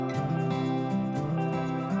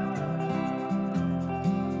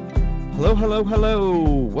Hello, hello, hello.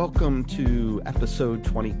 Welcome to episode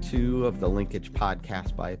 22 of the Linkage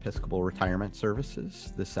Podcast by Episcopal Retirement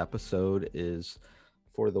Services. This episode is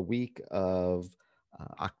for the week of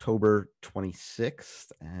October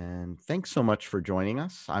 26th. And thanks so much for joining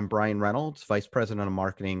us. I'm Brian Reynolds, Vice President of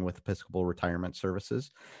Marketing with Episcopal Retirement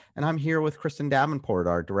Services. And I'm here with Kristen Davenport,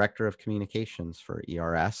 our Director of Communications for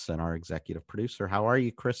ERS and our Executive Producer. How are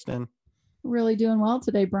you, Kristen? Really doing well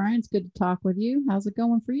today, Brian. It's good to talk with you. How's it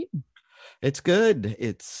going for you? It's good.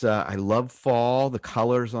 I love fall. The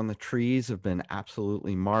colors on the trees have been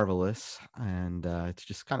absolutely marvelous. And it's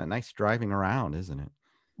just kind of nice driving around, isn't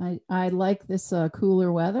it? I like this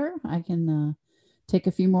cooler weather. I can take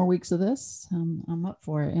a few more weeks of this. I'm up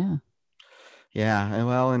for it. Yeah. Yeah.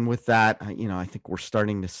 Well, and with that, I think we're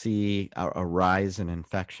starting to see a rise in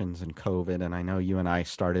infections and COVID. And I know you and I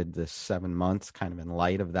started this 7 months kind of in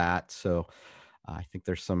light of that. So I think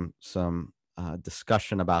there's some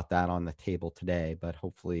discussion about that on the table today, but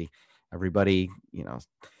hopefully everybody,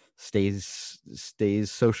 stays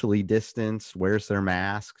socially distanced, wears their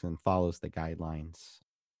masks, and follows the guidelines.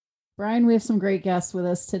 Brian, we have some great guests with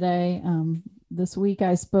us today. This week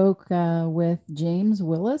I spoke with James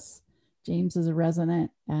Willis. James is a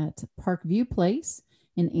resident at Parkview Place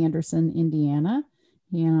in Anderson, Indiana.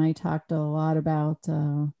 He and I talked a lot about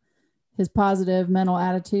his positive mental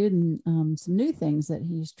attitude and some new things that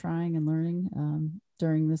he's trying and learning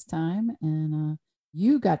during this time. And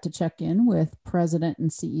you got to check in with President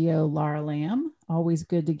and CEO Laura Lamb. Always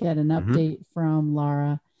good to get an update from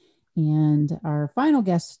Laura. And our final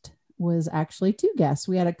guest was actually two guests.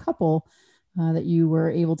 We had a couple that you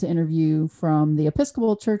were able to interview from the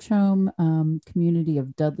Episcopal Church Home community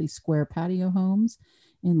of Dudley Square Patio Homes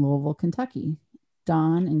in Louisville, Kentucky.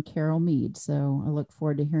 Don and Carol Mead. So I look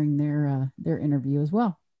forward to hearing their interview as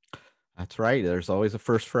well. That's right. There's always a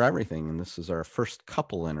first for everything, and this is our first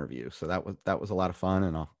couple interview. So that was a lot of fun,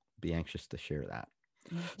 and I'll be anxious to share that.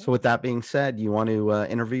 Okay. So with that being said, you want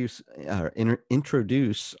to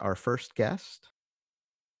introduce our first guest?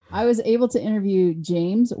 I was able to interview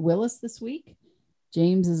James Willis this week.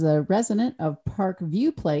 James is a resident of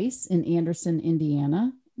Parkview Place in Anderson,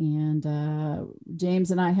 Indiana. And James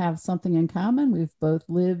and I have something in common. We've both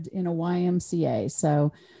lived in a YMCA.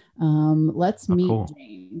 So let's meet cool.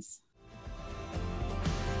 James.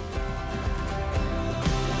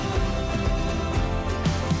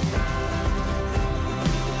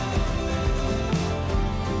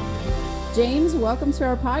 James, welcome to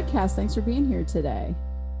our podcast. Thanks for being here today.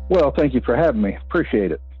 Well, thank you for having me.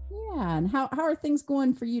 Appreciate it. Yeah. And how are things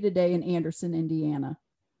going for you today in Anderson, Indiana?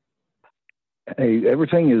 Hey,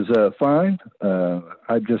 everything is fine.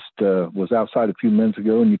 I just was outside a few minutes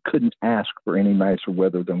ago, and you couldn't ask for any nicer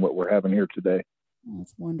weather than what we're having here today.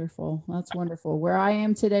 That's wonderful. That's wonderful. Where I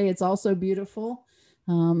am today, it's also beautiful.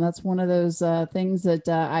 That's one of those things that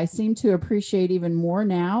I seem to appreciate even more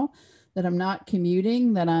now that I'm not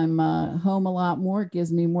commuting, that I'm home a lot more. It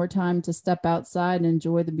gives me more time to step outside and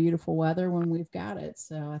enjoy the beautiful weather when we've got it.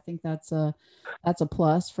 So I think that's a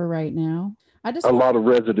plus for right now. A lot of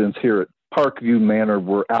residents here at Parkview Manor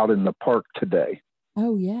were out in the park today.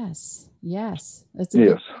 Oh, yes. It's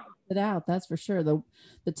yes. It out. That's for sure.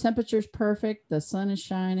 The temperature's perfect. The sun is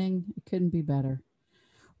shining. It couldn't be better.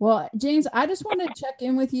 Well, James, I just wanted to check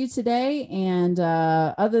in with you today. And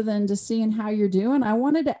other than just seeing how you're doing, I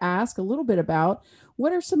wanted to ask a little bit about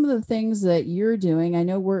what are some of the things that you're doing? I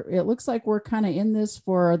know it looks like we're kind of in this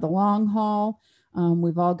for the long haul.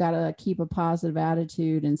 We've all got to keep a positive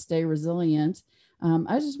attitude and stay resilient.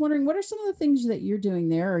 I was just wondering, what are some of the things that you're doing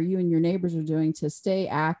there or you and your neighbors are doing to stay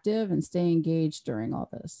active and stay engaged during all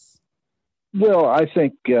this? Well, I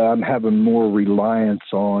think I'm having more reliance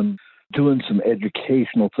on doing some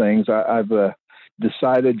educational things. I've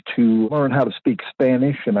decided to learn how to speak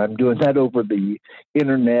Spanish, and I'm doing that over the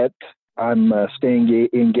internet. I'm staying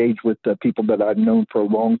engaged with people that I've known for a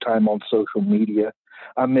long time on social media.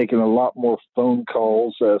 I'm making a lot more phone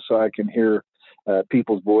calls so I can hear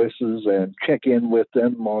people's voices and check in with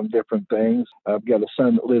them on different things. I've got a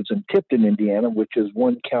son that lives in Tipton, Indiana, which is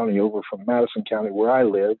one county over from Madison County where I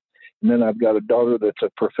live. And then I've got a daughter that's a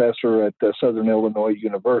professor at Southern Illinois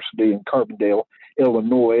University in Carbondale,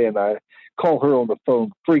 Illinois, and I call her on the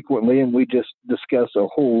phone frequently, and we just discuss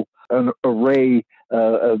an array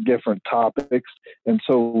of different topics. And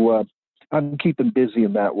so I'm keeping busy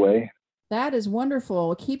in that way. That is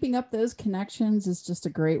wonderful. Keeping up those connections is just a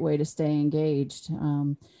great way to stay engaged.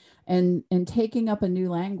 And taking up a new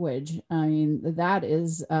language. I mean, that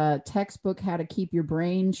is a textbook how to keep your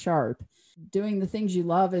brain sharp. Doing the things you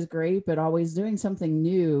love is great, but always doing something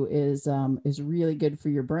new is really good for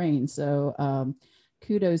your brain. So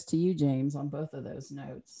kudos to you, James, on both of those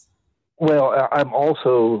notes. Well, I'm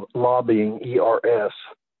also lobbying ERS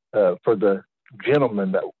for the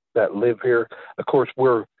gentlemen that live here. Of course,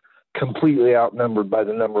 we're completely outnumbered by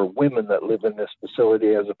the number of women that live in this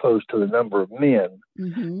facility as opposed to the number of men.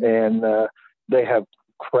 Mm-hmm. And they have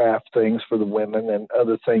craft things for the women and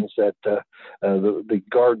other things that the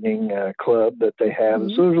gardening club that they have.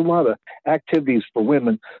 Mm-hmm. So there's a lot of activities for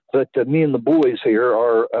women, but me and the boys here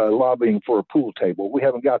are lobbying for a pool table. We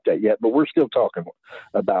haven't got that yet, but we're still talking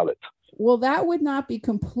about it. Well, that would not be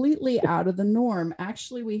completely out of the norm.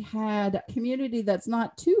 Actually, we had a community that's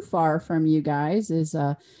not too far from you guys is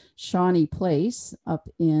Shawnee Place up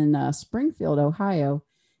in Springfield, Ohio.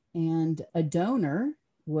 And a donor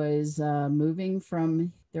was moving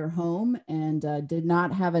from their home and did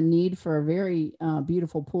not have a need for a very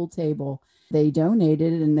beautiful pool table. They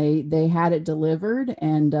donated and they had it delivered,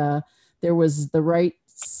 and there was the right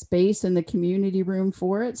space in the community room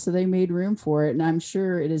for it. So they made room for it. And I'm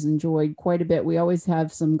sure it is enjoyed quite a bit. We always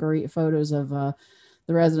have some great photos of the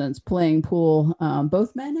residents playing pool,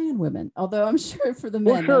 both men and women. Although I'm sure for the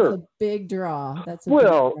men, Well, sure. That's a big draw. That's a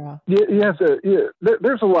well, big draw. you have to. Yeah,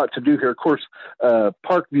 there's a lot to do here. Of course,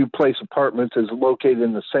 Parkview Place Apartments is located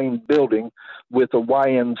in the same building with the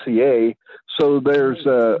YMCA, so there's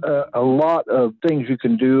a lot of things you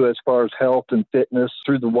can do as far as health and fitness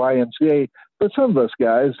through the YMCA. But some of us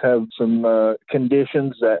guys have some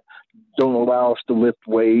conditions that don't allow us to lift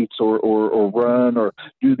weights or run or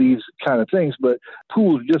do these kind of things. But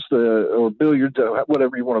pool is just or billiards,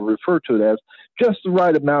 whatever you want to refer to it as, just the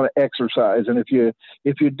right amount of exercise. And if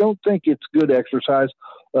you don't think it's good exercise,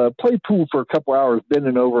 play pool for a couple hours,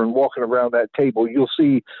 bending over and walking around that table. You'll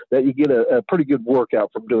see that you get a pretty good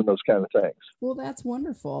workout from doing those kind of things. Well, that's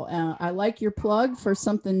wonderful. I like your plug for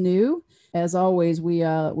something new. As always, we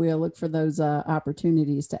look for those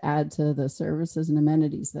opportunities to add to the services and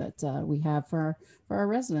amenities that we have for our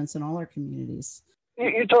residents in all our communities.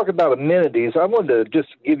 You talk about amenities. I wanted to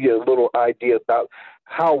just give you a little idea about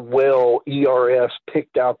how well ERS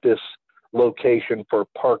picked out this location for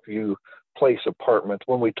Parkview Place Apartments.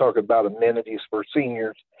 When we talk about amenities for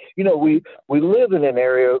seniors, we live in an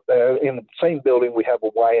area in the same building. We have a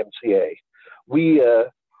YMCA. We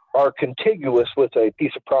are contiguous with a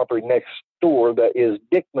piece of property next door that is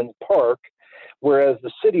Dickman Park, whereas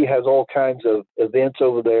the city has all kinds of events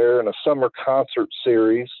over there and a summer concert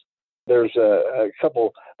series. There's a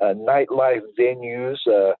couple nightlife venues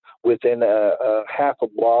within a half a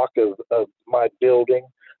block of my building.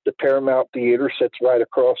 The Paramount Theater sits right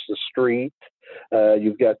across the street.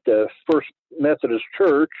 You've got the First Methodist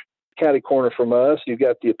Church, catty corner from us. You've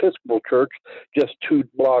got the Episcopal Church just 2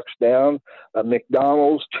 blocks down,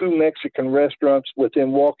 McDonald's, 2 Mexican restaurants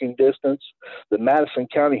within walking distance. The Madison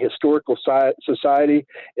County Historical Society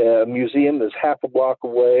Museum is half a block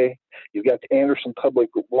away. You've got the Anderson Public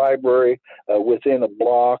Library within a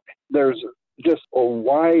block. There's just a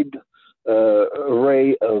wide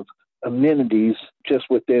array of amenities just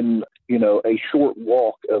within, a short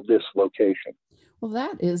walk of this location. Well,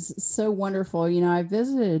 that is so wonderful. I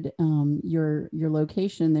visited your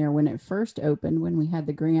location there when it first opened, when we had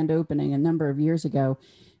the grand opening a number of years ago.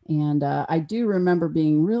 And I do remember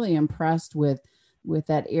being really impressed with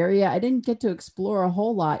that area. I didn't get to explore a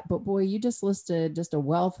whole lot, but boy, you just listed just a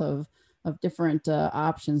wealth of different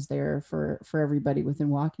options there for everybody within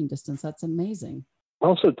walking distance. That's amazing.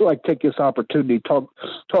 Also, I'd like to take this opportunity to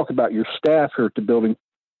talk about your staff here at the building.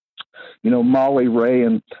 Molly, Ray,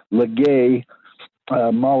 and LeGay.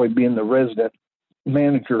 Molly being the resident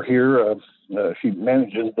manager here, she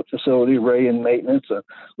manages the facility. Ray in maintenance.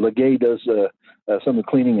 LeGay does some of the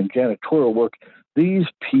cleaning and janitorial work. These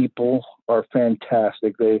people are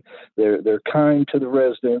fantastic. They're kind to the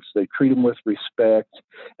residents. They treat them with respect.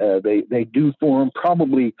 They do for them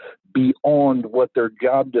probably beyond what their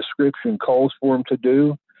job description calls for them to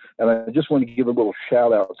do. And I just want to give a little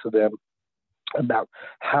shout out to them about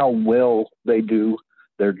how well they do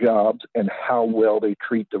their jobs and how well they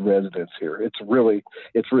treat the residents here. It's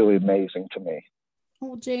really amazing to me.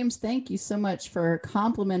 Well, James, thank you so much for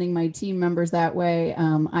complimenting my team members that way.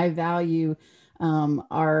 I value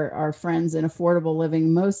our friends in affordable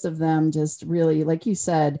living. Most of them just really, like you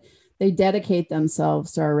said, they dedicate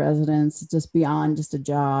themselves to our residents just beyond just a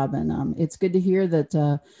job. And it's good to hear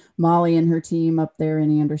that Molly and her team up there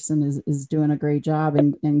in Anderson is doing a great job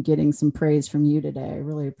and getting some praise from you today. I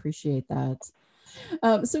really appreciate that.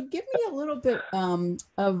 So give me a little bit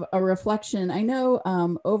of a reflection. I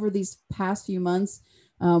know over these past few months,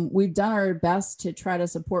 we've done our best to try to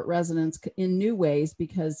support residents in new ways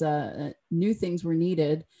because new things were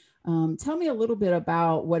needed. Tell me a little bit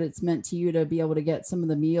about what it's meant to you to be able to get some of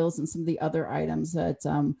the meals and some of the other items that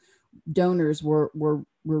donors were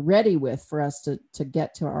ready with for us to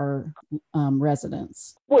get to our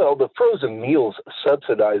residents? Well, the frozen meals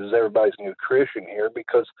subsidizes everybody's nutrition here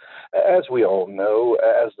because, as we all know,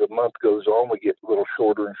 as the month goes on, we get a little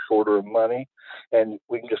shorter and shorter of money, and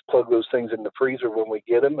we can just plug those things in the freezer when we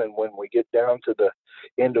get them, and when we get down to the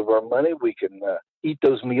end of our money, we can eat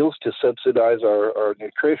those meals to subsidize our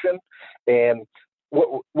nutrition. And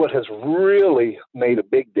what has really made a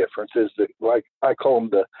big difference is that, like I call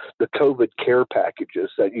them, the COVID care packages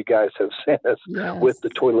that you guys have sent us. Yes. With the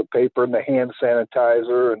toilet paper and the hand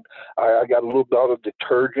sanitizer, and I got a little bottle of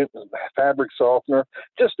detergent and fabric softener,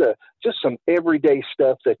 just some everyday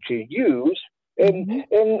stuff that you use. And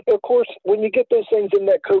of course, when you get those things in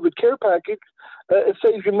that COVID care package, it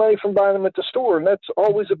saves you money from buying them at the store, and that's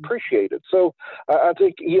always appreciated. So I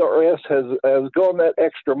think ERS has gone that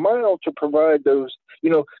extra mile to provide those,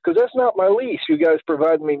 because that's not my lease. You guys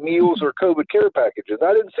provide me meals or COVID care packages.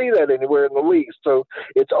 I didn't see that anywhere in the lease. So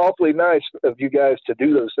it's awfully nice of you guys to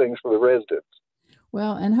do those things for the residents.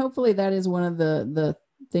 Well, and hopefully that is one of the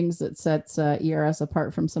things that sets ERS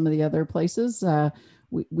apart from some of the other places.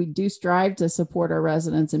 We do strive to support our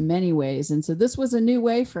residents in many ways. And so this was a new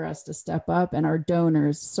way for us to step up, and our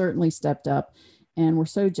donors certainly stepped up and were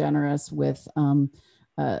so generous with,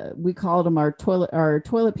 we called them our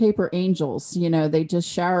toilet paper angels. They just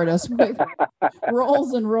showered us with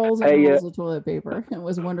rolls and rolls and rolls of toilet paper. It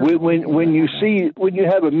was wonderful. When you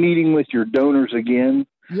have a meeting with your donors again,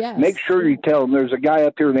 yes, make sure you tell them there's a guy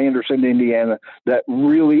up here in Anderson, Indiana, that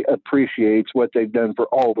really appreciates what they've done for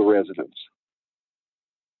all the residents.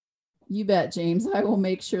 You bet, James. I will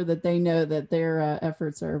make sure that they know that their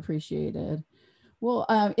efforts are appreciated. Well,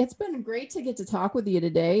 it's been great to get to talk with you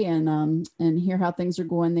today and hear how things are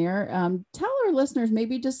going there. Tell our listeners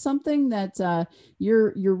maybe just something that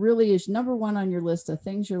you're really is number one on your list of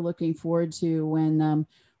things you're looking forward to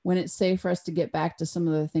when it's safe for us to get back to some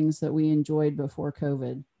of the things that we enjoyed before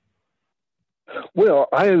COVID. Well,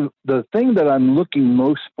 the thing that I'm looking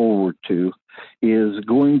most forward to is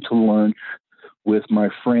going to lunch with my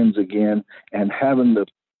friends again and having the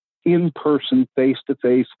in-person,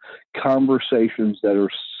 face-to-face conversations that are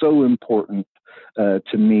so important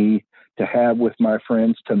to me to have with my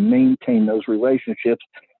friends, to maintain those relationships,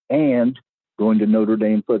 and going to Notre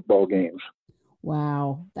Dame football games.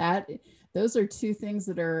 Wow. Those are two things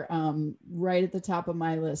that are right at the top of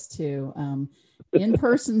my list too.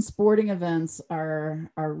 In-person sporting events are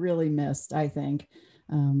really missed, I think,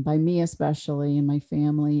 by me especially and my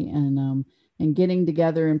family, and getting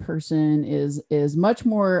together in person is much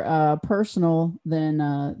more personal than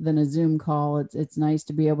a Zoom call. It's nice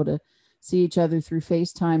to be able to see each other through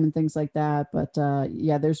FaceTime and things like that. But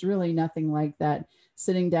there's really nothing like that.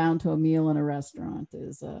 Sitting down to a meal in a restaurant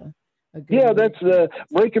is a good. Yeah, that's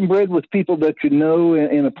breaking bread with people that you know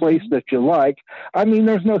in a place that you like. I mean,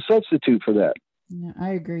 there's no substitute for that. Yeah, I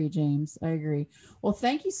agree, James. I agree. Well,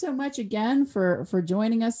 thank you so much again for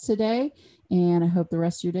joining us today, and I hope the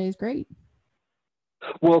rest of your day is great.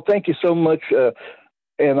 Well, thank you so much.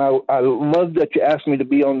 And I love that you asked me to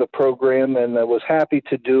be on the program, and I was happy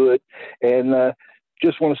to do it. And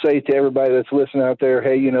just want to say to everybody that's listening out there,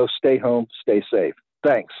 hey, stay home, stay safe.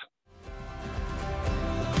 Thanks.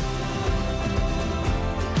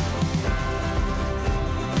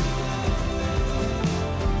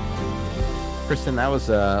 Kristen, that was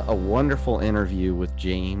a wonderful interview with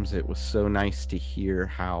James. It was so nice to hear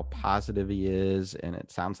how positive he is, and it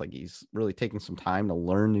sounds like he's really taking some time to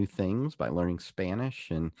learn new things by learning Spanish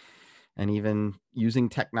and even using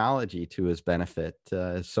technology to his benefit,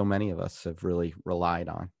 as so many of us have really relied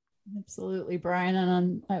on. Absolutely, Brian.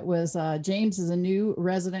 And it was James is a new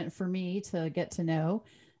resident for me to get to know.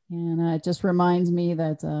 And it just reminds me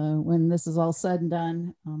that when this is all said and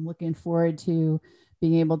done, I'm looking forward to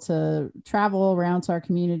being able to travel around to our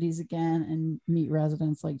communities again and meet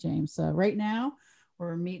residents like James. So right now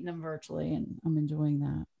we're meeting them virtually, and I'm enjoying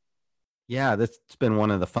that. Yeah, that's been one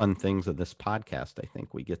of the fun things of this podcast. I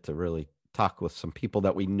think we get to really talk with some people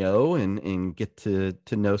that we know and get to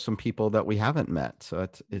know some people that we haven't met. So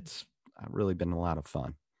it's really been a lot of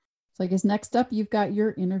fun. So I guess next up, you've got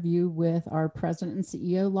your interview with our president and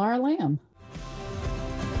CEO, Laura Lamb.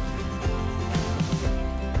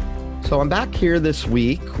 So I'm back here this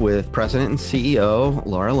week with President and CEO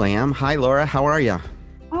Laura Lamb. Hi, Laura. How are you?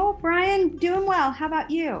 Oh, Brian, doing well. How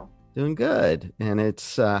about you? Doing good. And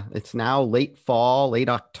it's now late fall, late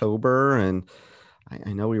October, and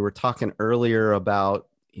I know we were talking earlier about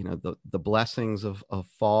the blessings of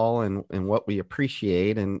fall and what we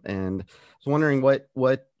appreciate, and I was wondering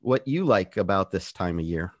what you like about this time of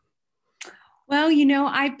year. Well,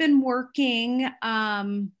 I've been working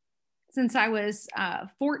since I was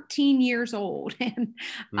 14 years old. And,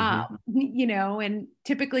 and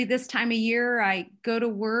typically this time of year, I go to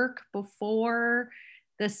work before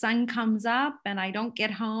the sun comes up, and I don't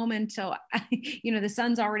get home until, the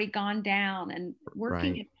sun's already gone down. And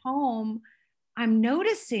working at home, I'm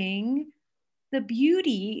noticing the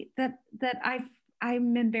beauty that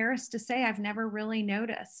I'm embarrassed to say I've never really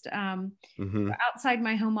noticed. Outside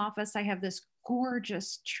my home office, I have this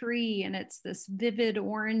gorgeous tree, and it's this vivid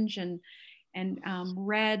orange and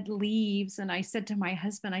red leaves. And I said to my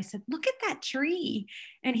husband, I said, "Look at that tree."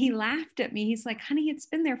 And he laughed at me. He's like, "Honey, it's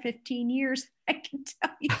been there 15 years. I can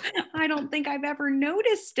tell you, I don't think I've ever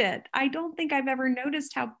noticed it. I don't think I've ever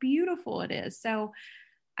noticed how beautiful it is." So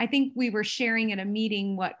I think we were sharing in a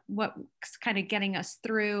meeting what's kind of getting us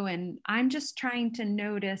through. And I'm just trying to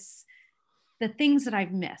notice the things that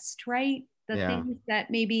I've missed, right? The things that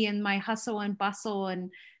maybe in my hustle and bustle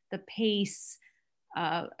and the pace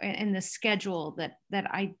and the schedule that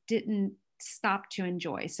I didn't stop to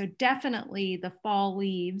enjoy. So definitely the fall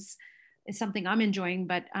leaves is something I'm enjoying,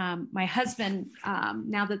 but my husband,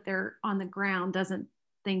 now that they're on the ground, doesn't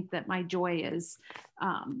think that my joy is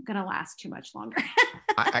going to last too much longer.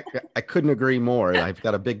 I couldn't agree more. I've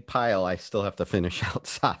got a big pile I still have to finish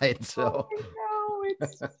outside. So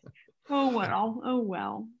oh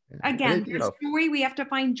well. Again, there's joy. We have to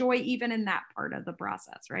find joy even in that part of the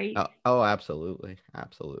process, right? Oh, absolutely.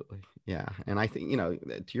 Yeah. And I think,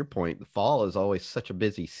 to your point, the fall is always such a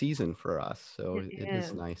busy season for us. So it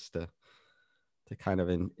is nice to kind of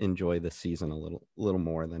enjoy the season a little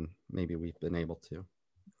more than maybe we've been able to.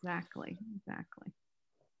 Exactly.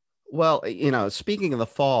 Well, speaking of the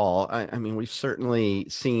fall, I mean, we've certainly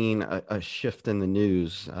seen a shift in the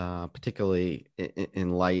news, particularly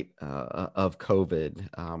in light of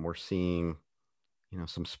COVID. We're seeing,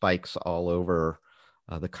 some spikes all over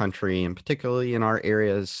the country, and particularly in our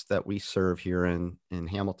areas that we serve here in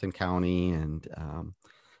Hamilton County and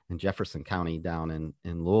Jefferson County down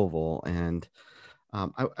in Louisville. And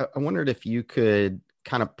I wondered if you could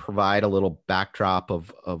kind of provide a little backdrop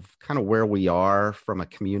of kind of where we are from a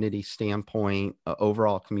community standpoint,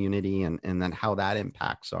 overall community, and then how that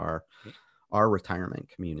impacts our retirement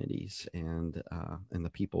communities and the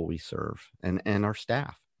people we serve and our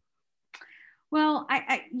staff. Well,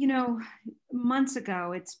 I months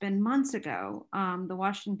ago, the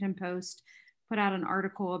Washington Post put out an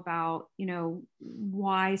article about,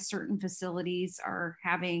 why certain facilities are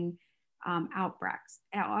having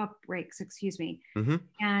outbreaks, excuse me.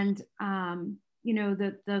 And,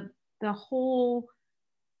 the whole,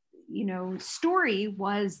 story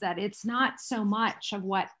was that it's not so much of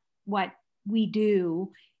what we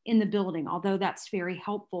do in the building, although that's very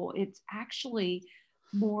helpful. It's actually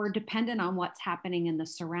more dependent on what's happening in the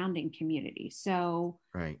surrounding community. So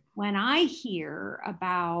when I hear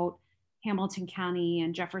about Hamilton County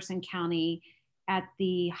and Jefferson County at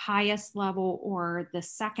the highest level or the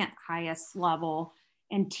second highest level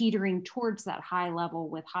and teetering towards that high level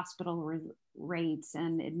with hospital rates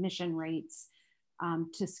and admission rates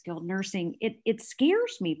to skilled nursing, it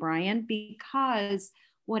scares me, Brian, because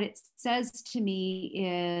what it says to me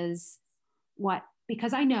is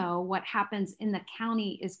because I know what happens in the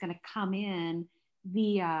county is going to come in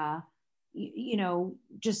via,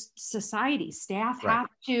 just society. Staff have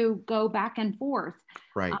to go back and forth.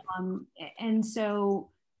 And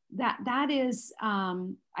so that is,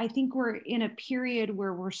 I think we're in a period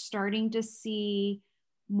where we're starting to see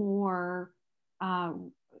more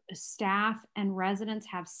staff and residents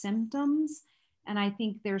have symptoms. And I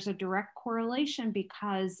think there's a direct correlation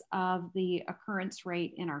because of the occurrence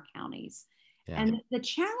rate in our counties. And the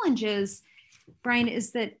challenge is, Brian,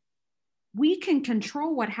 is that we can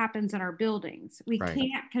control what happens in our buildings. We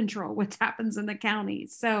can't control what happens in the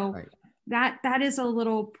counties. So that is a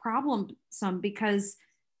little problemsome because,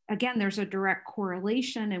 again, there's a direct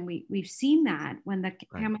correlation. And we've seen that when the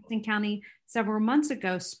Hamilton County several months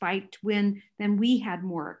ago spiked, then we had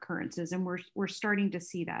more occurrences, and we're starting to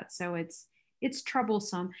see that. So it's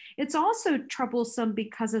troublesome. It's also troublesome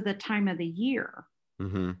because of the time of the year.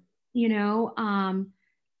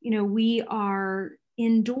 We are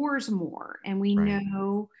indoors more, and we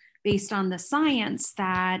know based on the science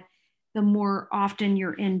that the more often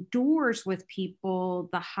you're indoors with people,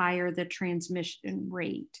 the higher the transmission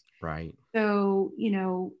rate. So,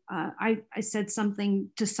 I said something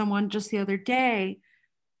to someone just the other day.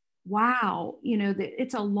 Wow,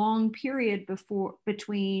 it's a long period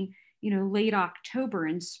between late October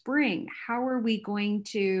and spring. How are we going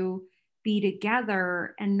to be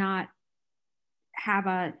together and not have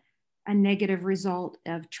a negative result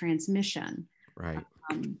of transmission?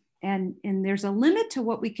 And there's a limit to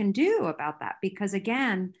what we can do about that, because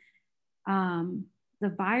again, the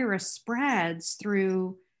virus spreads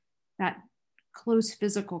through that close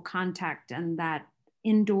physical contact and that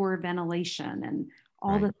indoor ventilation and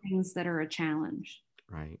all Right. the things that are a challenge.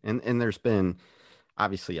 Right. And there's been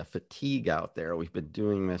obviously a fatigue out there. We've been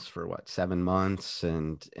doing this for 7 months,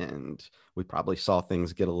 and we probably saw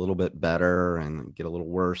things get a little bit better and get a little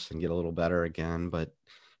worse and get a little better again. But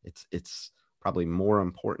it's probably more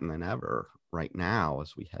important than ever right now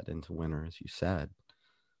as we head into winter, as you said.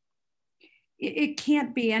 It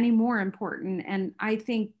can't be any more important. And I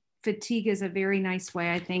think fatigue is a very nice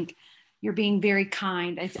way. I think you're being very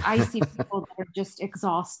kind. I see people that are just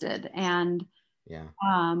exhausted and Yeah.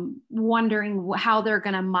 wondering how they're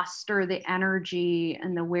going to muster the energy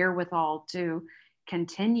and the wherewithal to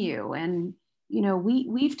continue. And,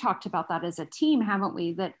 we've talked about that as a team, haven't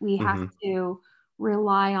we? That we have to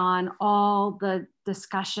rely on all the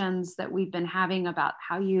discussions that we've been having about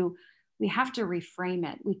how we have to reframe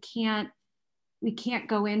it. We can't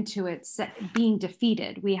go into it being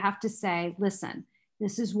defeated. We have to say, listen,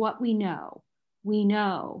 this is what we know. We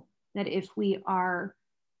know that if we are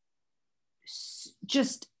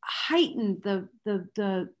just heighten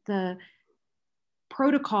the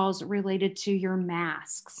protocols related to your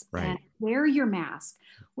masks, Right. and wear your mask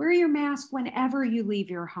whenever you leave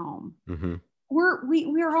your home.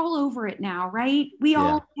 We're all over it now, right? We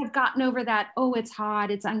all have gotten over that. Oh, it's hot,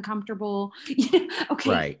 it's uncomfortable. Okay.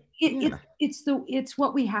 Right. It's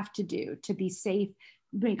what we have to do to be safe,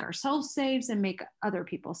 make ourselves safe and make other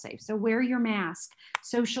people safe. So wear your mask,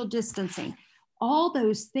 social distancing, all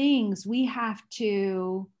those things we have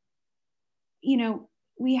to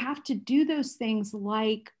do those things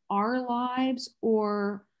like our lives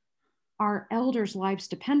or our elders' lives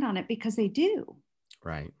depend on it, because they do.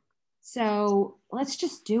 Right. So let's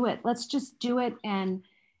just do it. Let's just do it and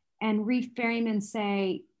reframe and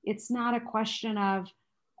say, it's not a question of,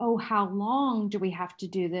 oh, how long do we have to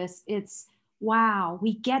do this? It's, wow,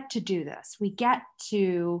 we get to do this. We get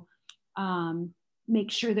to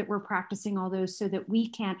make sure that we're practicing all those so that we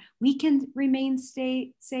can remain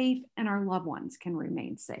safe and our loved ones can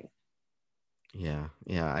remain safe. Yeah.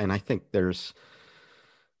 Yeah. And I think there's,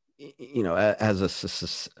 as a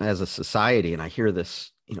society, and I hear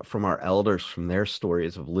this, from our elders, from their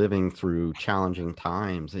stories of living through challenging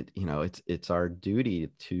times, it's our duty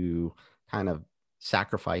to kind of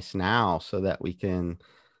sacrifice now so that we can,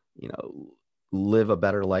 live a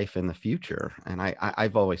better life in the future. And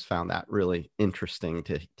I've always found that really interesting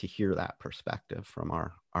to hear that perspective from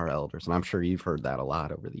our elders. And I'm sure you've heard that a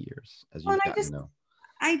lot over the years as you've gotten to know.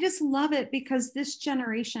 I just love it because this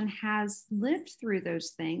generation has lived through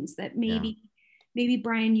those things that maybe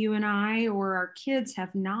Brian, you and I, or our kids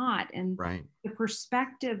have not. And right. The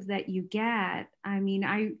perspective that you get, I mean,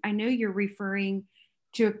 I know you're referring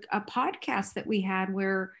to a podcast that we had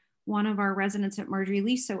where one of our residents at Marjorie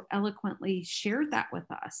Lee so eloquently shared that with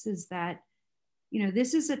us, is that,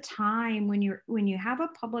 this is a time when you have a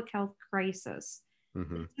public health crisis,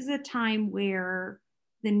 this is a time where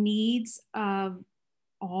the needs of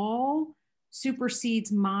all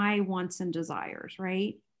supersedes my wants and desires,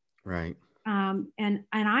 right? Right. And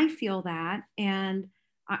I feel that, and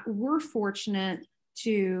we're fortunate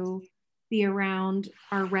to be around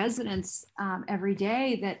our residents every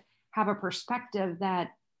day that have a perspective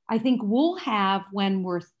that I think we'll have when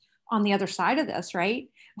we're on the other side of this, right?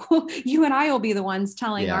 You and I will be the ones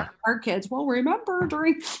telling our kids, well, remember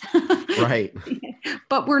during, right.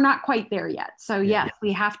 But we're not quite there yet. So yes,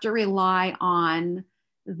 we have to rely on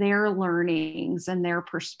their learnings and their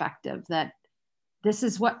perspective that this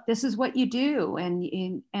is what you do.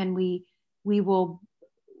 And we will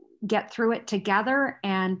get through it together.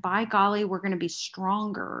 And by golly, we're going to be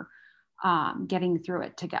stronger getting through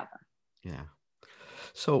it together. Yeah.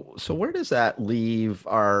 So where does that leave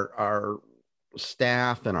our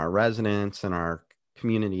staff and our residents and our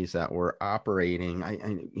communities that we're operating? I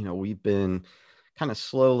we've been kind of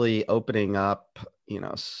slowly opening up,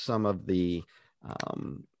 some of the,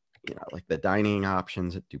 like the dining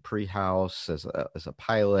options at Dupree House as a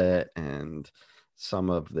pilot, and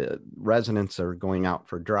some of the residents are going out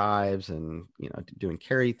for drives and, doing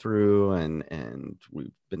carry through. And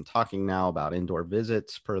we've been talking now about indoor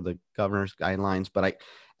visits per the governor's guidelines. But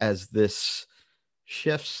as this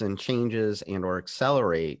shifts and changes and or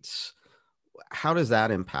accelerates, how does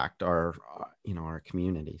that impact our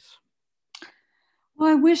communities?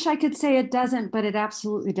 Well, I wish I could say it doesn't, but it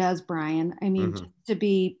absolutely does, Brian. I mean, just to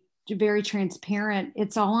be very transparent,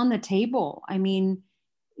 it's all on the table. I mean,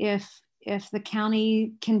 if the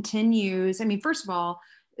county continues, I mean, first of all,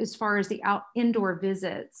 as far as the indoor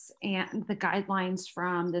visits and the guidelines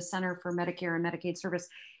from the Center for Medicare and Medicaid Service,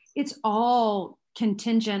 it's all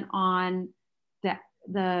contingent on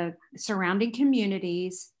the surrounding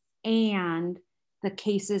communities and the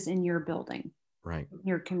cases in your building, right,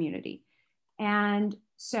 your community. And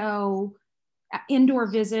so indoor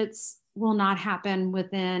visits will not happen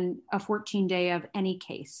within a 14-day of any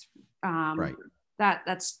case. Right.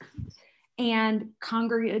 And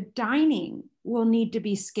congregate dining will need to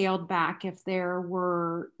be scaled back if there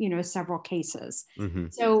were, several cases. Mm-hmm.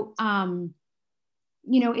 So,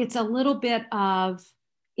 it's a little bit of,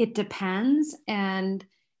 it depends. And,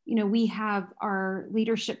 we have our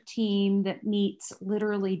leadership team that meets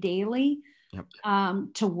literally daily, yep.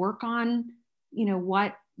 To work on,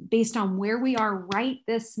 what, based on where we are right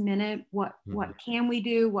this minute, what can we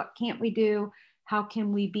do? What can't we do? How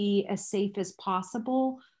can we be as safe as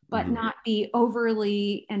possible, but not be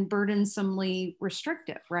overly and burdensomely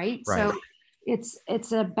restrictive, right? So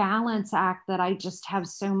it's a balance act that I just have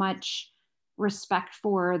so much respect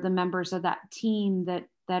for the members of that team that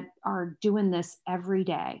are doing this every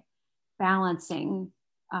day, balancing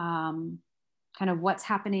kind of what's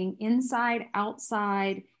happening inside,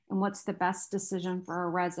 outside, and what's the best decision for our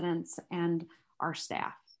residents and our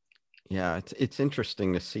staff. Yeah, it's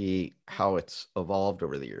interesting to see how it's evolved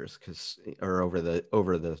over the years, over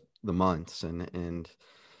the months, and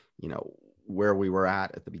where we were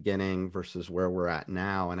at the beginning versus where we're at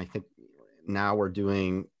now. And I think now we're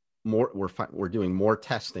doing more. We're doing more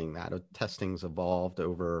testing. That testing's evolved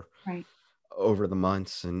over the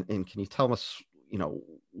months. And can you tell us,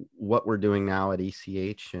 what we're doing now at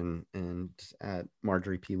ECH and at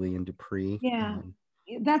Marjorie P. Lee and Dupree? Yeah.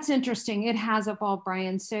 That's interesting. It has evolved,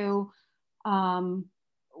 Brian. So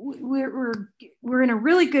we're in a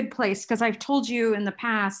really good place, because I've told you in the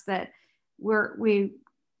past that we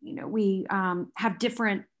have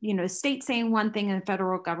different, state saying one thing and the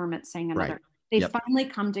federal government saying another. Right. They finally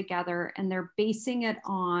come together, and they're basing it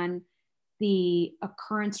on the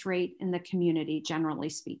occurrence rate in the community, generally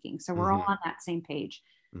speaking. So we're all on that same page.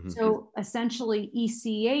 So essentially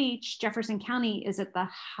ECH, Jefferson County, is at the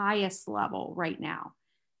highest level right now.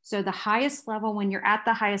 So the highest level, when you're at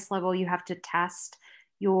the highest level, you have to test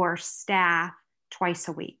your staff twice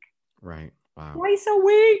a week. Right. Wow. Twice a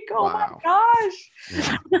week. Oh wow. My gosh.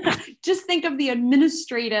 Yeah. Just think of the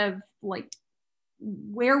administrative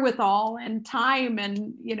wherewithal and time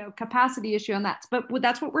and capacity issue on that. But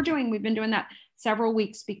that's what we're doing. We've been doing that several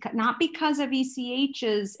weeks, not because of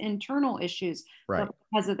ECH's internal issues, but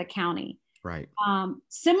because of the county. Right.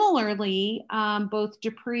 Similarly, both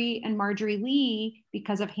Dupree and Marjorie Lee,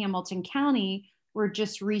 because of Hamilton County, were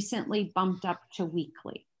just recently bumped up to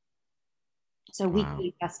weekly. So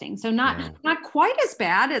weekly testing. So not quite as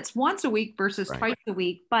bad. It's once a week versus twice a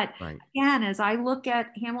week. But again, as I look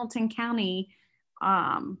at Hamilton County,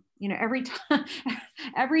 every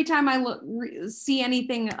time I see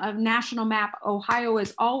anything of national map, Ohio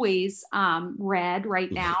is always red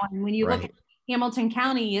right now. And when you look at Hamilton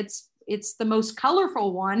County, it's the most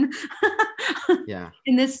colorful one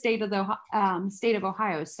in this state of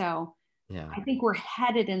Ohio. So I think we're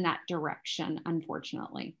headed in that direction,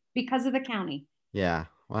 unfortunately, because of the county. Yeah.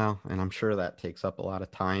 Well, and I'm sure that takes up a lot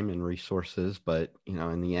of time and resources, but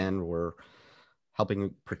in the end, we're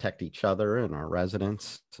helping protect each other and our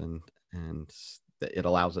residents, and it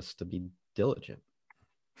allows us to be diligent.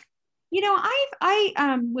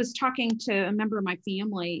 I was talking to a member of my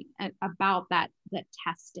family about that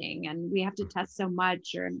testing, and we have to test so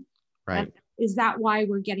much, is that why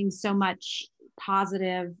we're getting so much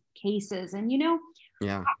positive cases? And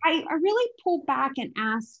I really pull back and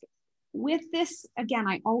ask, with this, again,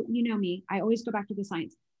 I always go back to the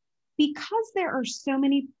science, because there are so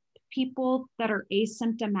many people that are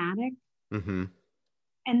asymptomatic and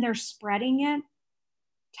they're spreading it.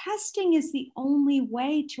 Testing is the only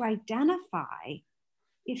way to identify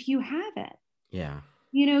if you have it. Yeah.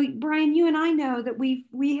 Brian, you and I know that we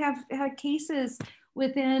have had cases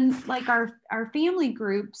within our family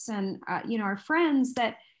groups and our friends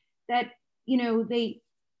that they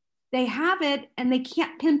have it and they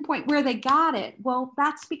can't pinpoint where they got it. Well,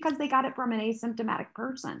 that's because they got it from an asymptomatic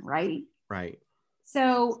person, right? Right.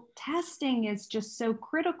 So testing is just so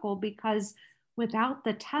critical, because without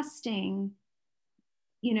the testing,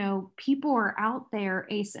 people are out there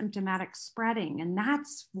asymptomatic spreading. And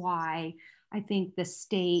that's why I think the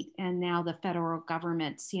state and now the federal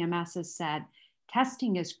government, CMS, has said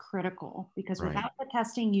testing is critical, because without the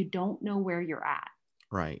testing, you don't know where you're at.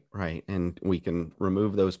 Right. And we can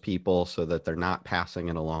remove those people so that they're not passing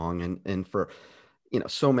it along. And for,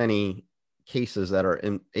 so many cases that are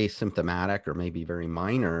asymptomatic or maybe very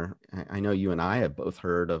minor, I know you and I have both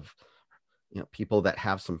heard of, people that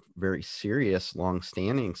have some very serious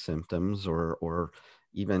long-standing symptoms or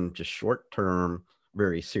even just short-term,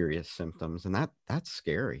 very serious symptoms. And that's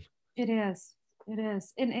scary. It is.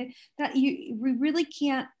 And we really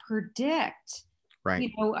can't predict. Right. You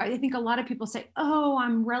know, I think a lot of people say, oh,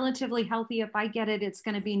 I'm relatively healthy. If I get it, it's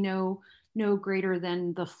going to be no greater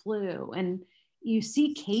than the flu. And you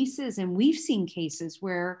see cases, and we've seen cases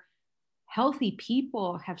where healthy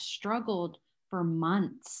people have struggled for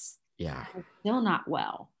months. Yeah. Still not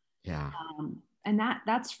well. Yeah. And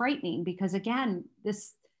that's frightening, because again,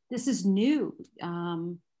 this is new.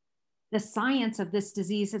 The science of this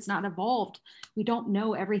disease has not evolved. We don't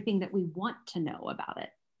know everything that we want to know about it.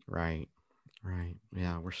 Right.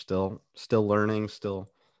 Yeah. We're still learning, still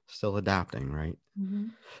adapting. Right. Mm-hmm.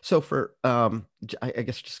 So for, I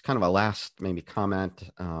guess just kind of a last maybe comment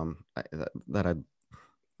that I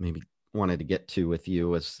maybe wanted to get to with you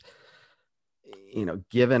was, you know,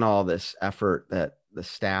 given all this effort that the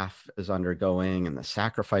staff is undergoing and the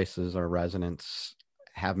sacrifices our residents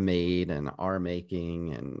have made and are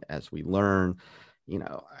making, and as we learn, you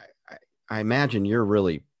know, I imagine you're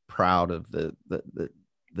really proud of the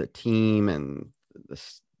team and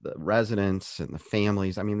the residents and the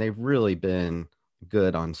families. I mean, they've really been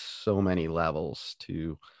good on so many levels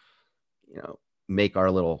to, you know, make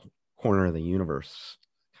our little corner of the universe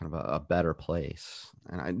kind of a better place.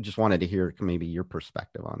 And I just wanted to hear maybe your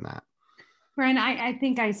perspective on that. Brian, I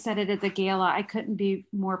think I said it at the gala. I couldn't be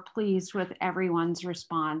more pleased with everyone's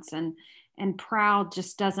response, and proud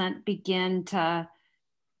just doesn't begin to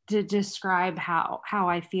describe how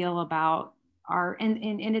I feel about our, and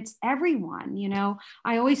it's everyone. You know,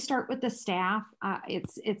 I always start with the staff.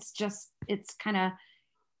 It's kind of,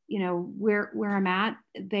 you know, where I'm at.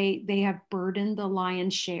 They have burdened the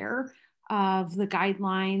lion's share of the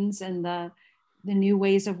guidelines and the new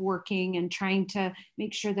ways of working, and trying to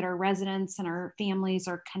make sure that our residents and our families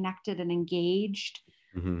are connected and engaged.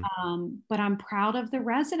 Mm-hmm. But I'm proud of the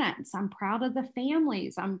residents. I'm proud of the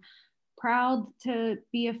families. I'm proud to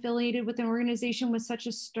be affiliated with an organization with such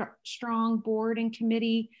a strong board and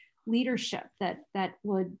committee leadership that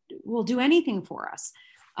will do anything for us.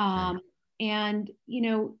 And, you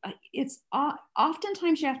know, it's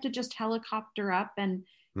oftentimes you have to just helicopter up and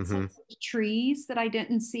Mm-hmm. trees that I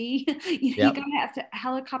didn't see. You gotta have to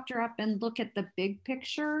helicopter up and look at the big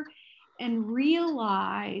picture and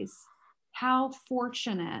realize how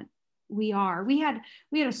fortunate we are. We had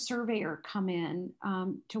a surveyor come in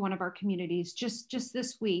to one of our communities just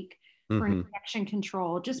this week for infection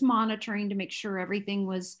control, just monitoring to make sure everything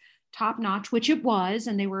was top notch, which it was,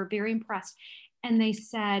 and they were very impressed. And they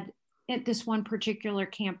said, at this one particular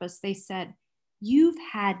campus, they said, "You've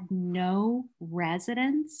had no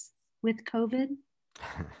residents with COVID."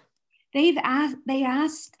 They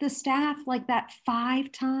asked the staff like that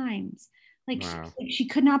 5 times. Like, wow. She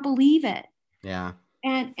could not believe it. Yeah.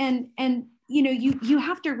 And you know, you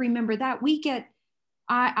have to remember that we get,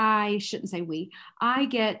 I shouldn't say we, I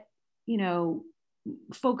get, you know,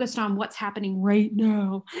 focused on what's happening right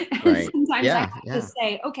now. Right. Sometimes I have to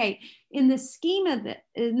say, okay, in the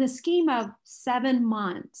scheme of 7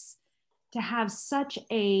 months, to have such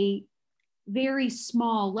a very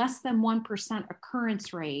small, less than 1%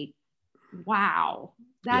 occurrence rate, wow,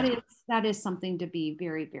 that is something to be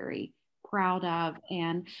very, very proud of,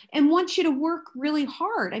 and want you to work really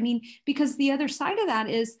hard. I mean, because the other side of that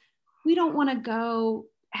is we don't want to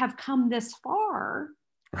have come this far,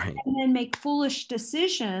 right, and then make foolish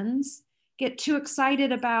decisions, get too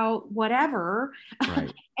excited about whatever,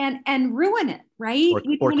 right, and ruin it, right?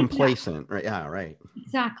 Or complacent, right? Yeah, right.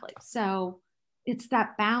 Exactly. So it's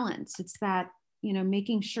that balance. It's that, you know,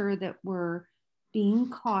 making sure that we're being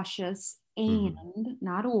cautious and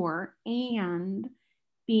and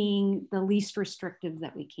being the least restrictive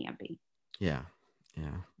that we can be. Yeah.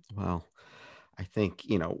 Well, I think,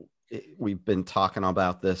 you know, we've been talking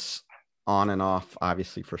about this on and off,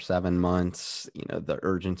 obviously, for 7 months. You know, the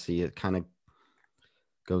urgency, it kind of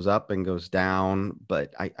goes up and goes down,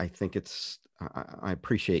 but I think I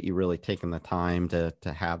appreciate you really taking the time to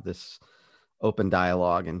have this open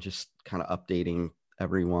dialogue and just kind of updating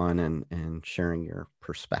everyone and sharing your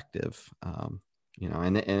perspective. You know,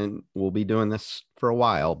 and we'll be doing this for a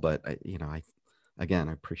while, but you know, I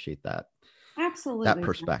appreciate that. Absolutely. That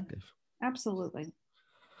perspective. Absolutely.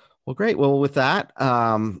 Well, great. Well, with that,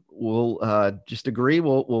 we'll just agree.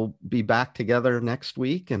 We'll be back together next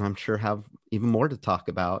week, and I'm sure have even more to talk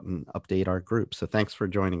about and update our group. So thanks for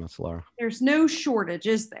joining us, Laura. There's no shortage,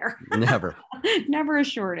 is there? Never. Never a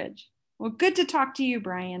shortage. Well, good to talk to you,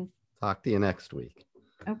 Brian. Talk to you next week.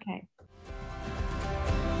 Okay.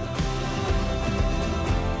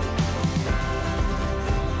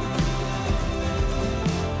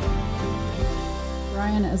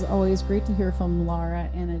 Brian, as always, great to hear from Laura,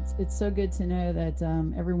 and it's so good to know that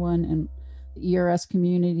everyone in the ERS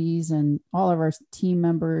communities and all of our team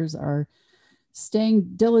members are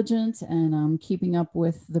staying diligent and keeping up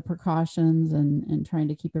with the precautions and trying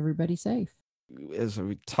to keep everybody safe. As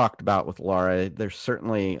we talked about with Laura, there's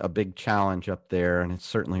certainly a big challenge up there, and it's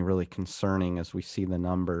certainly really concerning as we see the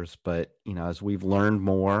numbers. But, as we've learned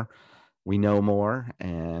more, we know more,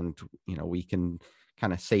 and, we can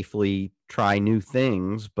kind of safely try new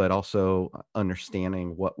things, but also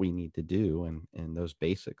understanding what we need to do and those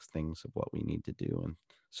basics things of what we need to do, and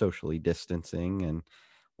socially distancing and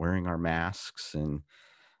wearing our masks and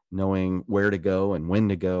knowing where to go and when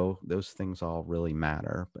to go. Those things all really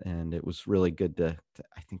matter. And it was really good to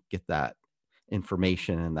I think, get that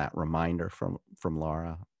information and that reminder from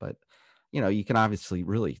Laura. But, you can obviously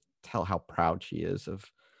really tell how proud she is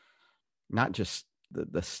of not just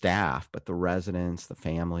the staff, but the residents, the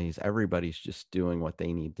families. Everybody's just doing what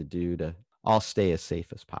they need to do to all stay as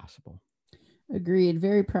safe as possible. Agreed.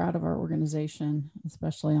 Very proud of our organization,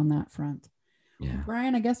 especially on that front. Yeah.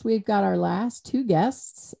 Brian, I guess we've got our last two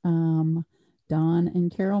guests, Don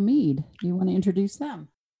and Carol Mead. Do you want to introduce them?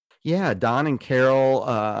 Yeah, Don and Carol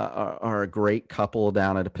are a great couple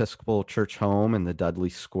down at Episcopal Church Home in the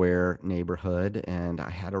Dudley Square neighborhood. And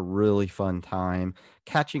I had a really fun time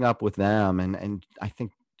catching up with them. And I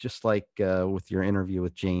think just like with your interview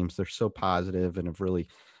with James, they're so positive and have really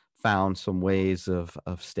found some ways of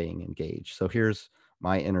staying engaged. So here's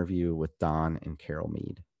my interview with Don and Carol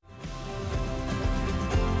Mead.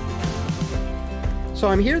 So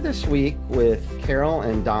I'm here this week with Carol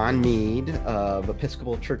and Don Mead of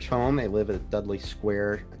Episcopal Church Home. They live at Dudley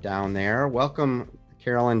Square down there. Welcome,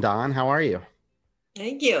 Carol and Don. How are you?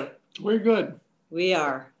 Thank you. We're good. We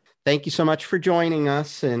are. Thank you so much for joining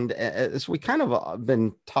us. And as we kind of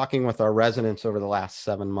been talking with our residents over the last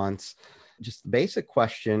 7 months, just the basic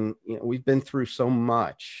question, we've been through so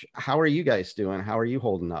much. How are you guys doing? How are you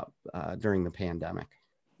holding up during the pandemic?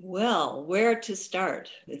 Well, where to start?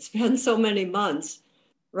 It's been so many months.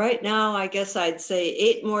 Right now, I guess I'd say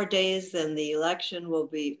 8 more days, then the election will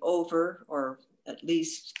be over, or at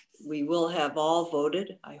least we will have all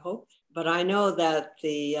voted, I hope. But I know that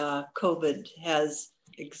the COVID has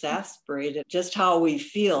exacerbated just how we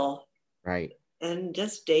feel. Right. And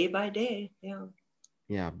just day by day, yeah.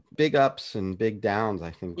 Yeah, big ups and big downs,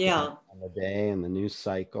 I think, yeah, on the day and the news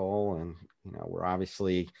cycle. And, we're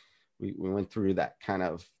obviously, we went through that kind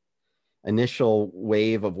of initial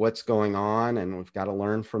wave of what's going on, and we've got to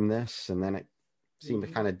learn from this. And then it seemed to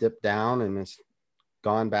kind of dip down, and it's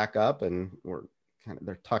gone back up, and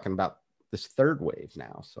they're talking about this third wave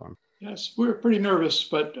now. So yes, we're pretty nervous,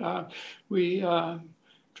 but we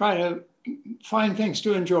try to find things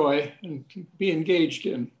to enjoy and be engaged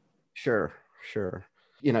in. Sure.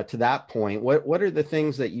 To that point, what are the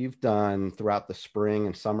things that you've done throughout the spring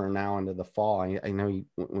and summer now into the fall? I know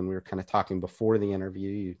when we were kind of talking before the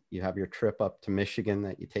interview, you have your trip up to Michigan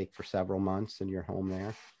that you take for several months, and you're home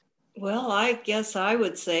there. Well, I guess I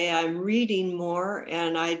would say I'm reading more,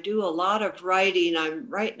 and I do a lot of writing.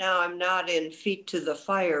 Right now I'm not in Feet to the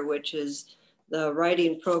Fire, which is the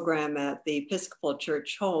writing program at the Episcopal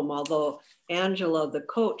Church Home, although Angela, the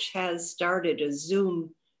coach, has started a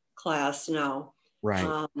Zoom class now.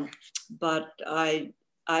 Right. But I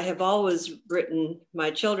have always written,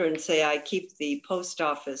 my children say I keep the post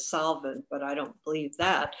office solvent, but I don't believe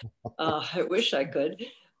that. I wish I could.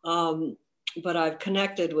 But I've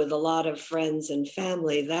connected with a lot of friends and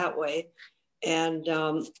family that way. And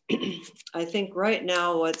I think right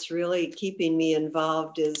now what's really keeping me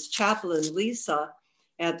involved is Chaplain Lisa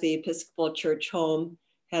at the Episcopal Church Home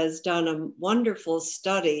has done a wonderful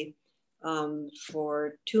study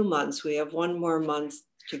for 2 months. We have 1 more month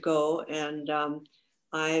to go. And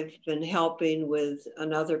I've been helping with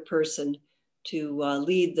another person to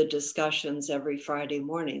lead the discussions every Friday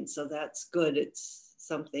morning. So that's good. It's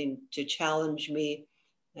something to challenge me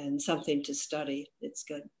and something to study. It's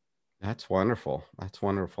good. That's wonderful.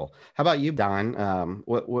 How about you, Don?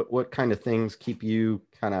 What kind of things keep you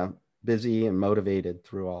kind of busy and motivated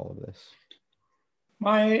through all of this?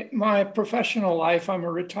 My professional life, I'm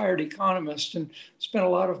a retired economist and spent a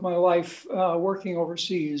lot of my life working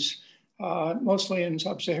overseas, mostly in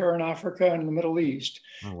sub-Saharan Africa and the Middle East.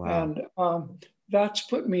 Oh, wow. And that's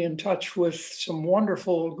put me in touch with some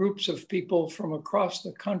wonderful groups of people from across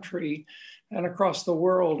the country and across the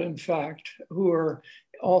world, in fact, who are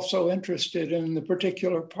also interested in the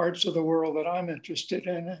particular parts of the world that I'm interested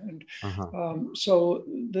in. And so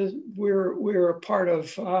we're a part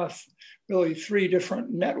of really three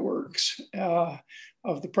different networks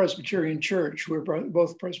of the Presbyterian Church. We're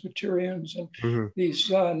both Presbyterians, and these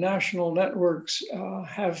national networks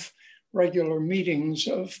have regular meetings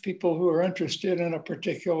of people who are interested in a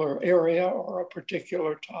particular area or a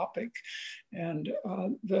particular topic. And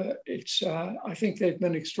I think they've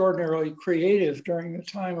been extraordinarily creative during the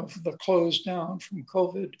time of the close down from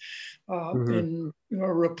COVID in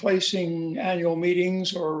replacing annual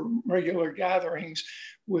meetings or regular gatherings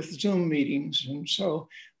with Zoom meetings. And so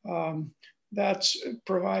that's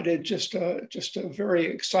provided just a very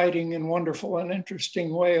exciting and wonderful and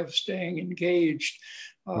interesting way of staying engaged.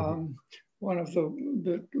 One of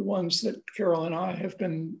the ones that Carol and I have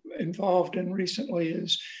been involved in recently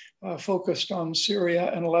is focused on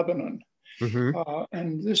Syria and Lebanon.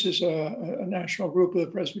 And this is a national group of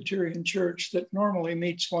the Presbyterian Church that normally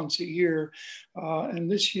meets once a year. And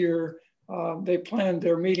this year, they planned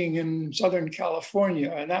their meeting in Southern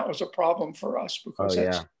California, and that was a problem for us because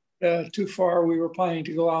that's too far. We were planning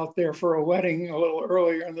to go out there for a wedding a little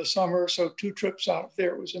earlier in the summer, so 2 trips out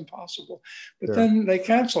there was impossible. But then they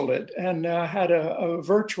canceled it and had a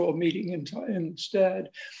virtual meeting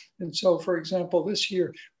instead. And so, for example, this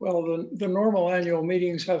year, well, the normal annual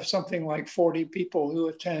meetings have something like 40 people who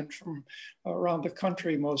attend from around the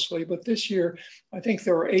country mostly. But this year, I think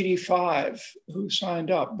there were 85 who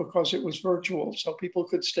signed up because it was virtual, so people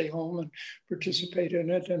could stay home and participate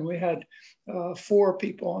in it. And we had 4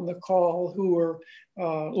 people on the call who were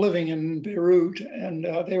living in Beirut, and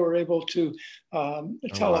they were able to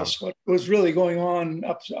tell us what was really going on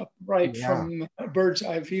up right from a bird's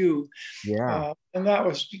eye view. And that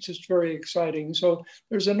was just very exciting. So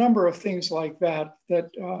there's a number of things like that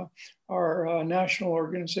are national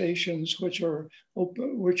organizations which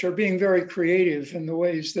are being very creative in the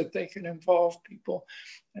ways that they can involve people.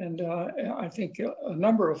 And I think a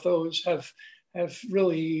number of those have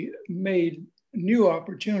really made new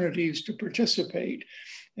opportunities to participate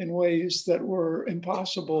in ways that were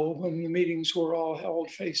impossible when the meetings were all held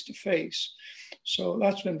face to face. So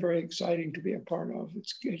that's been very exciting to be a part of.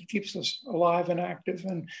 It keeps us alive and active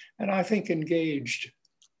and I think engaged.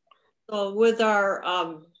 So with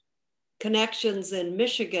our connections in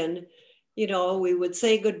Michigan, we would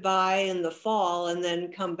say goodbye in the fall and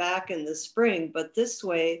then come back in the spring. But this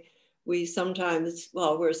way, we sometimes,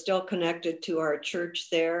 we're still connected to our church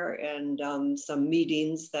there and some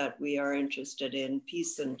meetings that we are interested in,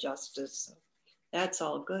 peace and justice. So that's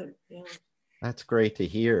all good. Yeah. That's great to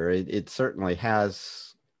hear. It certainly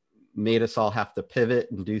has made us all have to pivot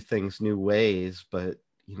and do things new ways, but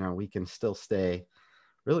we can still stay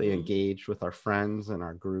really engaged with our friends and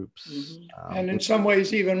our groups. And in some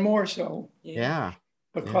ways, even more so.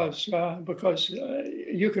 Because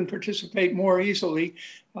you can participate more easily.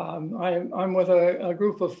 I'm with a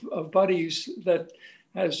group of buddies that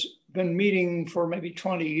has been meeting for maybe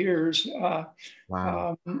 20 years,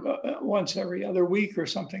 once every other week or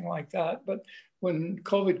something like that. But when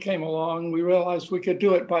COVID came along, we realized we could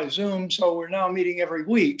do it by Zoom. So we're now meeting every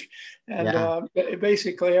week. And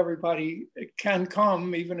basically everybody can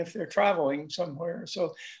come, even if they're traveling somewhere.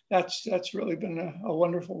 So that's really been a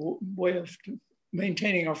wonderful way of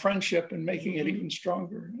maintaining our friendship and making it even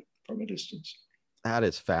stronger from a distance. That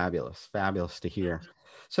is fabulous to hear.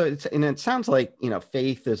 So it sounds like,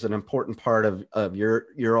 faith is an important part of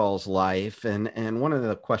your all's life. And one of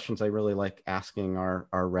the questions I really like asking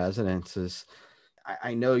our residents is,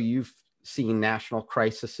 I know you've seen national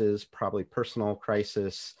crises, probably personal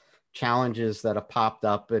crisis, challenges that have popped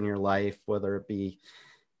up in your life, whether it be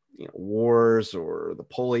wars or the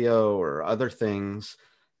polio or other things.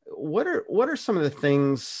 What are some of the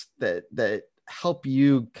things that help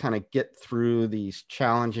you kind of get through these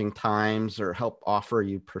challenging times or help offer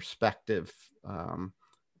you perspective?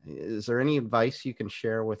 Is there any advice you can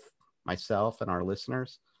share with myself and our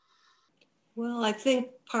listeners? Well, I think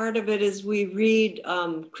part of it is we read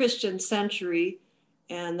Christian Century,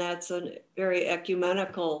 and that's a very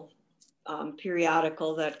ecumenical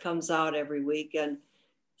periodical that comes out every week. And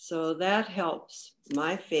so that helps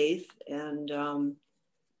my faith and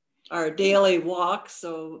our daily walk.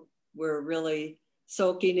 So we're really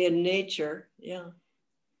soaking in nature. Yeah,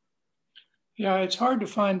 it's hard to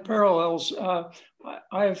find parallels.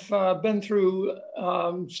 I've been through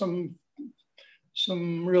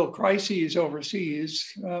some real crises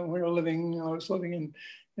overseas. I was living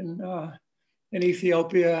in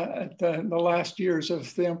Ethiopia at the last years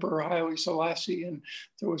of the Emperor Haile Selassie, and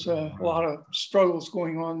there was a lot of struggles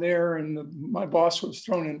going on there. And my boss was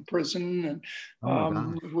thrown in prison,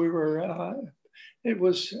 and we were it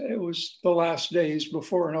was the last days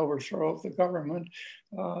before an overthrow of the government,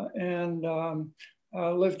 and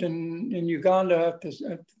lived in Uganda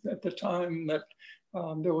at the time that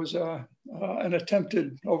there was an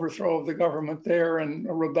attempted overthrow of the government there and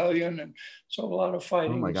a rebellion, and so a lot of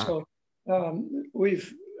fighting. Oh my God. So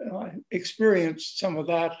we've experienced some of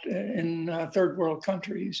that in third world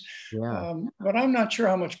countries. Yeah. But I'm not sure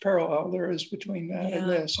how much parallel there is between that and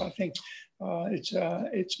this. I think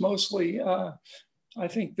it's mostly, I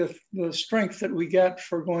think the strength that we get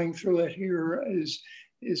for going through it here is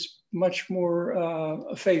much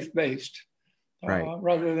more faith-based. Right.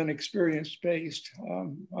 Rather than experience-based.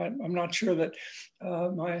 I'm not sure that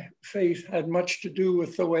my faith had much to do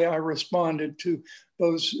with the way I responded to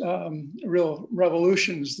those real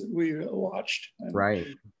revolutions that we watched. And, right.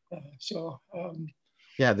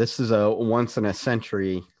 Yeah, this is a once in a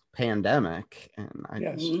century pandemic, and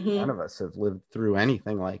none of us have lived through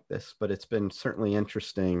anything like this, but it's been certainly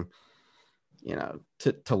interesting,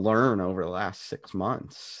 to learn over the last 6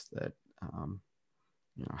 months that,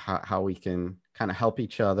 how we can kind of help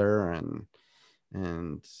each other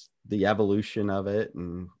and the evolution of it,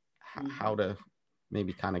 and how to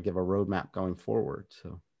maybe kind of give a roadmap going forward.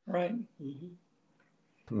 So, right.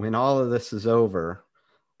 When all of this is over,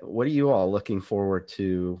 what are you all looking forward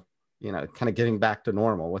to, kind of getting back to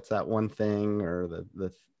normal? What's that one thing or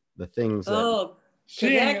the things that...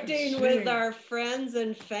 Connecting with our friends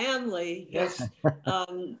and family. Yes.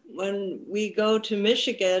 When we go to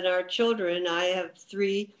Michigan, our children, I have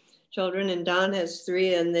 3 children and Don has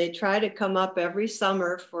 3, and they try to come up every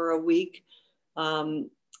summer for a week. And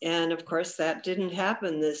of course, that didn't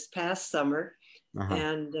happen this past summer.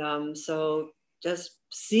 And so just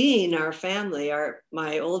seeing our family,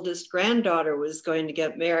 my oldest granddaughter was going to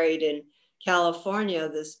get married in California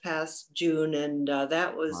this past June, and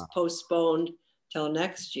that was postponed till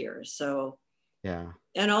next year. So,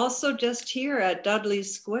 and also just here at Dudley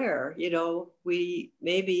Square, we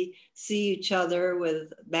maybe see each other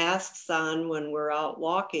with masks on when we're out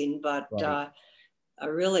walking, but I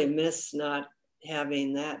really miss not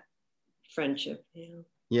having that friendship.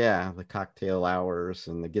 Yeah, the cocktail hours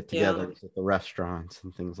and the get-togethers at the restaurants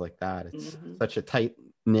and things like that. It's such a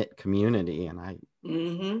tight-knit community, and I had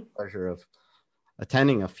the pleasure of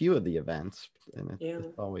attending a few of the events, and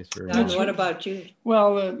it's always very nice. What about you?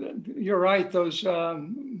 Well, you're right. Those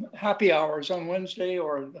happy hours on Wednesday,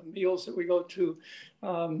 or the meals that we go to,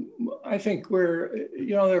 I think there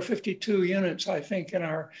are 52 units, I think,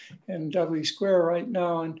 in Dudley Square right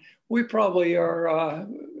now, and we probably are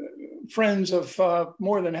friends of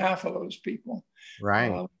more than half of those people.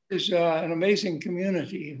 Right. It's an amazing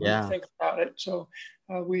community when you think about it. So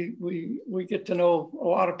we get to know a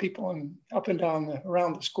lot of people up and down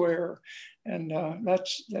around the square, and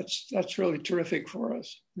that's really terrific for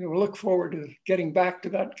us. We look forward to getting back to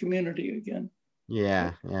that community again.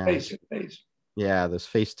 Yeah. Face to face. Yeah, those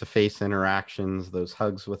face-to-face interactions, those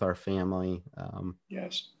hugs with our family.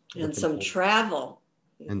 Yes. And some travel.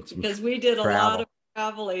 Because we did a lot of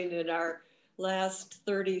traveling in our last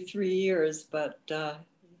 33 years, but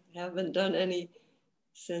haven't done any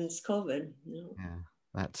since COVID. No. Yeah,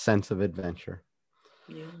 that sense of adventure.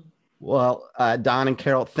 Yeah. Well, Don and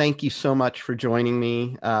Carol, thank you so much for joining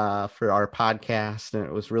me for our podcast, and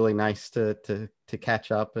it was really nice to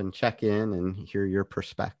catch up and check in and hear your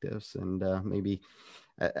perspectives. And maybe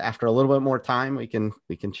after a little bit more time, we can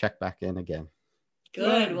check back in again.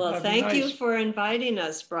 Good. Well, thank you for inviting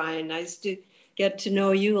us, Brian. Nice to get to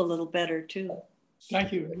know you a little better too.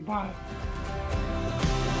 Thank you. Bye.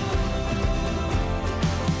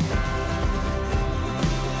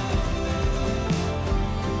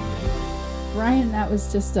 Brian, that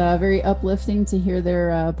was just very uplifting to hear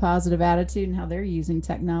their positive attitude and how they're using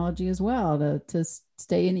technology as well to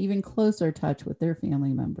stay in even closer touch with their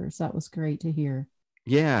family members. That was great to hear.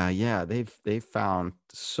 Yeah. They've found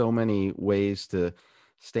so many ways to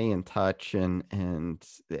stay in touch, and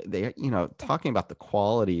they, talking about the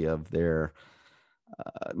quality of their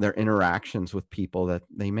interactions with people that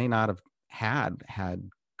they may not have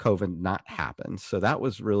had COVID not happen. So that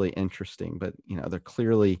was really interesting. But they're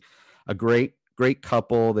clearly a great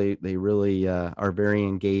couple. They really are very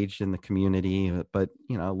engaged in the community. But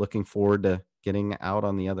looking forward to getting out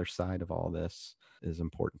on the other side of all this is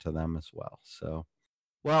important to them as well. So.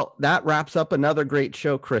 Well, that wraps up another great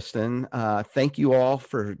show, Kristen. Thank you all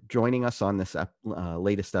for joining us on this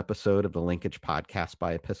latest episode of the Linkage Podcast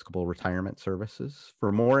by Episcopal Retirement Services.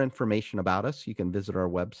 For more information about us, you can visit our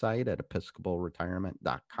website at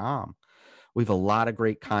episcopalretirement.com. We have a lot of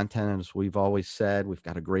great content, as we've always said. We've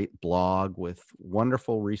got a great blog with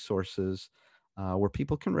wonderful resources where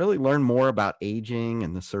people can really learn more about aging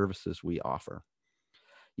and the services we offer.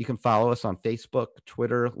 You can follow us on Facebook,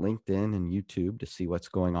 Twitter, LinkedIn, and YouTube to see what's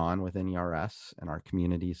going on within ERS and our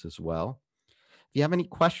communities as well. If you have any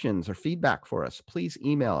questions or feedback for us, please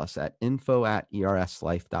email us at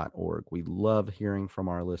info@erslife.org. We love hearing from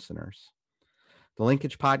our listeners. The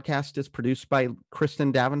Linkage Podcast is produced by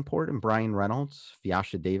Kristen Davenport and Brian Reynolds.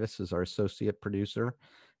 Fiasha Davis is our associate producer,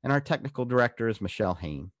 and our technical director is Michelle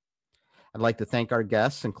Hain. I'd like to thank our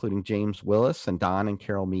guests, including James Willis and Don and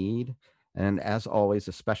Carol Mead. And as always,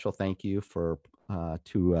 a special thank you to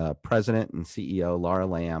President and CEO Laura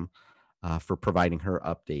Lamb for providing her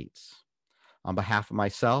updates. On behalf of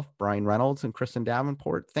myself, Brian Reynolds, and Kristen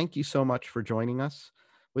Davenport, thank you so much for joining us.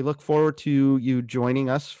 We look forward to you joining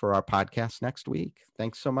us for our podcast next week.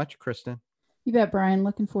 Thanks so much, Kristen. You bet, Brian.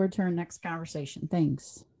 Looking forward to our next conversation.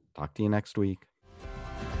 Thanks. Talk to you next week.